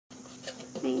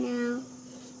right now.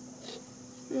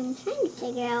 I'm trying to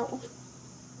figure out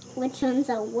which one's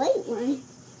a white one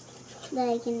that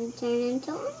I can turn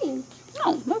into orange.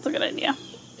 Oh, that's a good idea.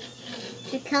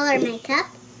 To color makeup.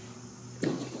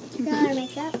 Color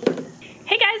makeup.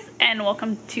 Hey guys, and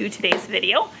welcome to today's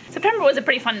video. September was a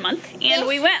pretty fun month, and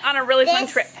we went on a really fun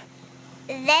trip.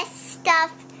 This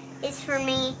stuff is for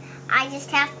me. I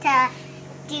just have to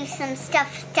do some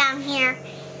stuff down here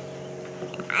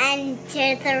and to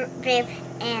the roof,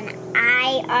 and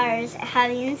I are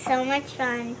having so much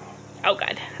fun. Oh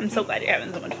God, I'm so glad you're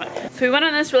having so much fun. So we went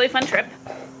on this really fun trip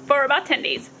for about 10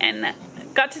 days and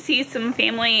got to see some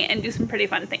family and do some pretty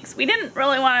fun things. We didn't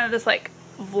really want to just like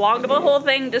vlog the whole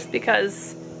thing just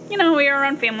because, you know, we were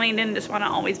around family and didn't just want to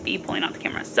always be pulling out the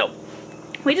camera. So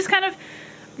we just kind of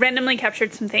randomly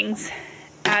captured some things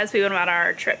as we went about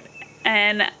our trip.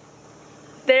 And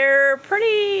they're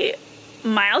pretty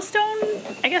milestone,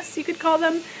 I guess you could call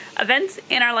them, events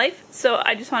in our life. So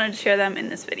I just wanted to share them in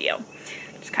this video.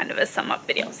 Just kind of a sum up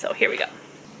video. So here we go.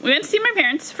 We went to see my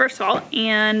parents, first of all,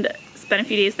 and spent a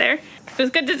few days there. It was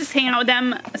good to just hang out with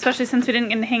them, especially since we didn't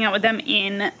get to hang out with them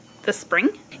in the spring.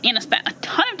 Anna spent a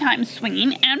ton of time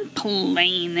swinging and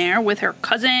playing there with her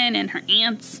cousin and her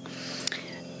aunts.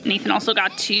 Nathan also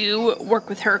got to work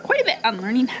with her quite a bit on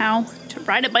learning how to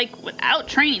ride a bike without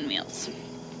training wheels.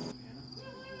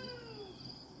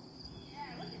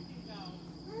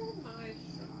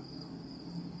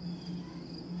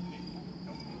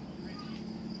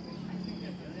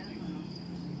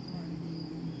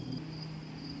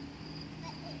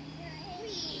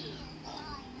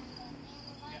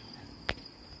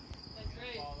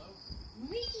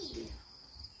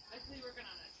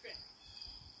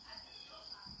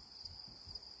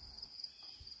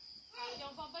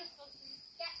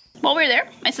 While we were there,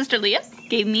 my sister Leah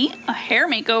gave me a hair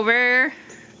makeover.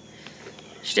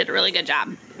 She did a really good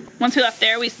job. Once we left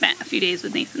there, we spent a few days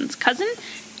with Nathan's cousin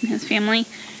and his family.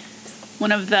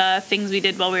 One of the things we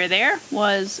did while we were there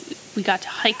was we got to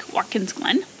hike Watkins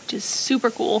Glen, which is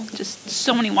super cool. Just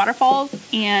so many waterfalls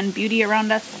and beauty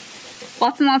around us.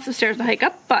 Lots and lots of stairs to hike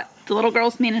up, but the little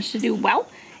girls managed to do well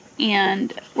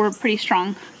and were pretty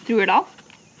strong through it all.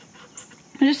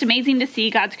 It was just amazing to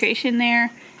see God's creation there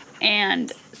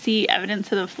and see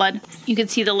evidence of the flood. You could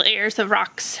see the layers of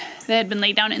rocks that had been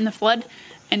laid down in the flood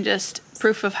and just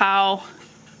proof of how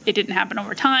it didn't happen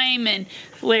over time, and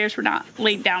the layers were not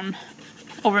laid down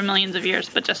over millions of years,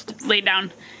 but just laid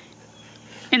down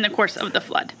in the course of the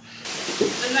flood.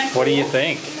 What do you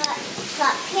think?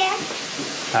 Up here,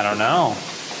 I don't know.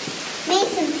 make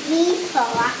some people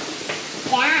walk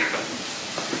down.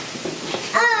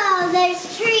 Oh,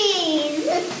 there's trees.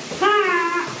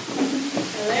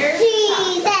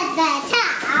 Trees at the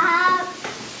top.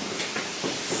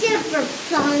 Super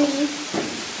funny.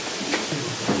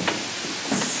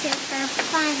 Super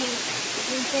funny.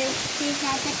 There's trees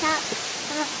at the top.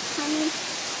 Funny.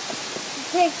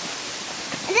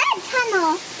 That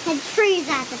tunnel had trees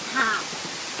at the top.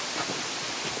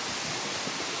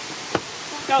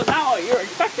 That was not what you were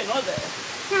expecting, was it?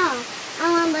 No,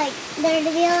 I want like there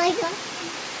to be like a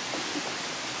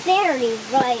berry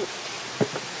ripe.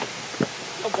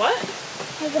 A what?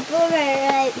 Like a blueberry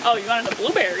ripe. Oh, you wanted a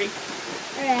blueberry.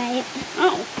 Right.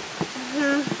 Oh.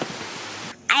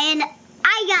 And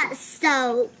I got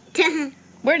soaked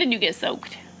Where did you get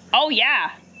soaked? Oh,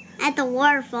 yeah. at the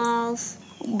waterfalls.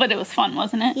 But it was fun,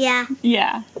 wasn't it? Yeah.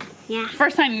 Yeah. Yeah.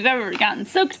 First time you've ever gotten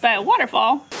soaked by a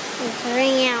waterfall. I'm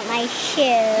wringing out my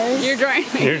shoes. You're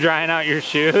drying out your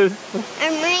shoes?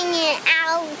 I'm wringing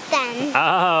out them.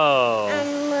 Oh.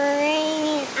 I'm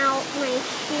wringing out my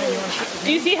shoes.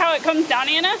 Do you see how it comes down,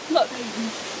 Anna? Look.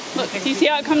 Look, do you see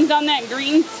how it comes down that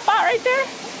green spot right there?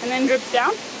 And then drips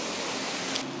down?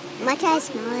 What do I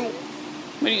smell like?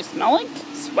 What do you smell like?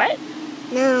 Sweat?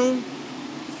 No.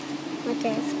 What do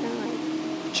I smell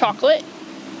like? Chocolate?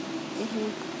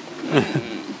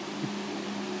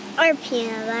 Or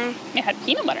peanut butter. It had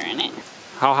peanut butter in it.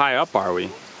 How high up are we?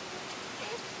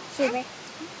 Super.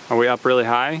 Are we up really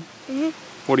high? Mm-hmm.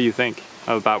 What do you think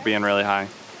about being really high?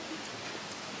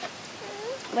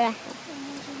 Yeah.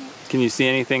 Can you see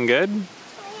anything good?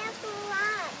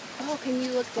 Oh, can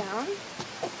you look down?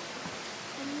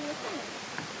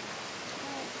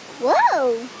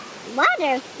 Whoa!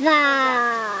 Waterfall!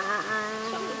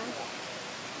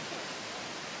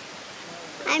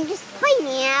 I'm just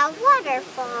pointing at a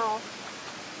waterfall.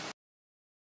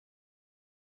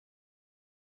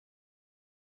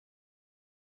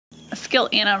 A skill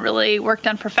Anna really worked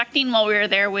on perfecting while we were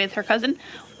there with her cousin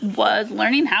was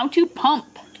learning how to pump.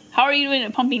 How are you doing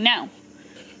at pumping now?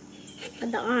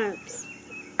 With the arms.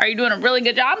 Are you doing a really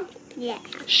good job? Yeah.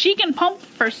 She can pump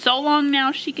for so long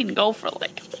now, she can go for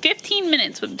like 15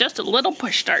 minutes with just a little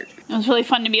push start. It was really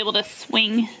fun to be able to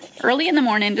swing early in the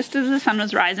morning just as the sun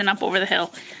was rising up over the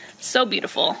hill. So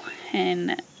beautiful,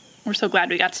 and we're so glad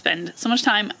we got to spend so much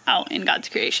time out in God's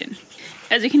creation.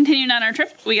 As we continued on our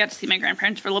trip, we got to see my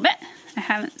grandparents for a little bit. I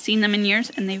haven't seen them in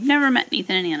years, and they've never met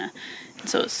Nathan and Anna.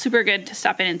 So it's super good to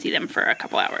stop in and see them for a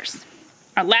couple hours.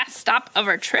 Our last stop of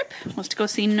our trip was to go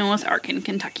see Noah's Ark in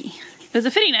Kentucky. It was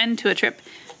a fitting end to a trip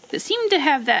that seemed to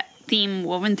have that theme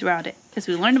woven throughout it as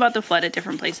we learned about the flood at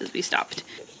different places we stopped.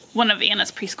 One of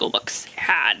Anna's preschool books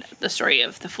had the story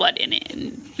of the flood in it,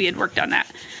 and we had worked on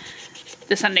that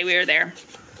the Sunday we were there.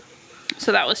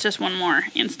 So that was just one more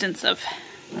instance of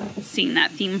seeing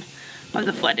that theme of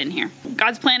the flood in here.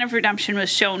 God's plan of redemption was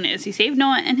shown as he saved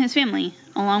Noah and his family,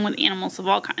 along with animals of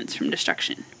all kinds, from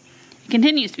destruction. It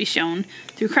continues to be shown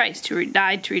through Christ, who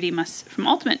died to redeem us from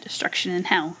ultimate destruction in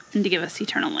hell and to give us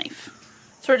eternal life.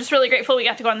 So we're just really grateful we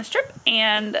got to go on this trip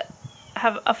and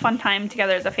have a fun time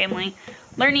together as a family,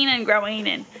 learning and growing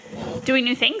and doing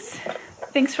new things.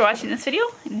 Thanks for watching this video,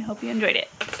 and I hope you enjoyed it.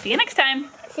 See you next time.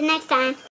 See you next time.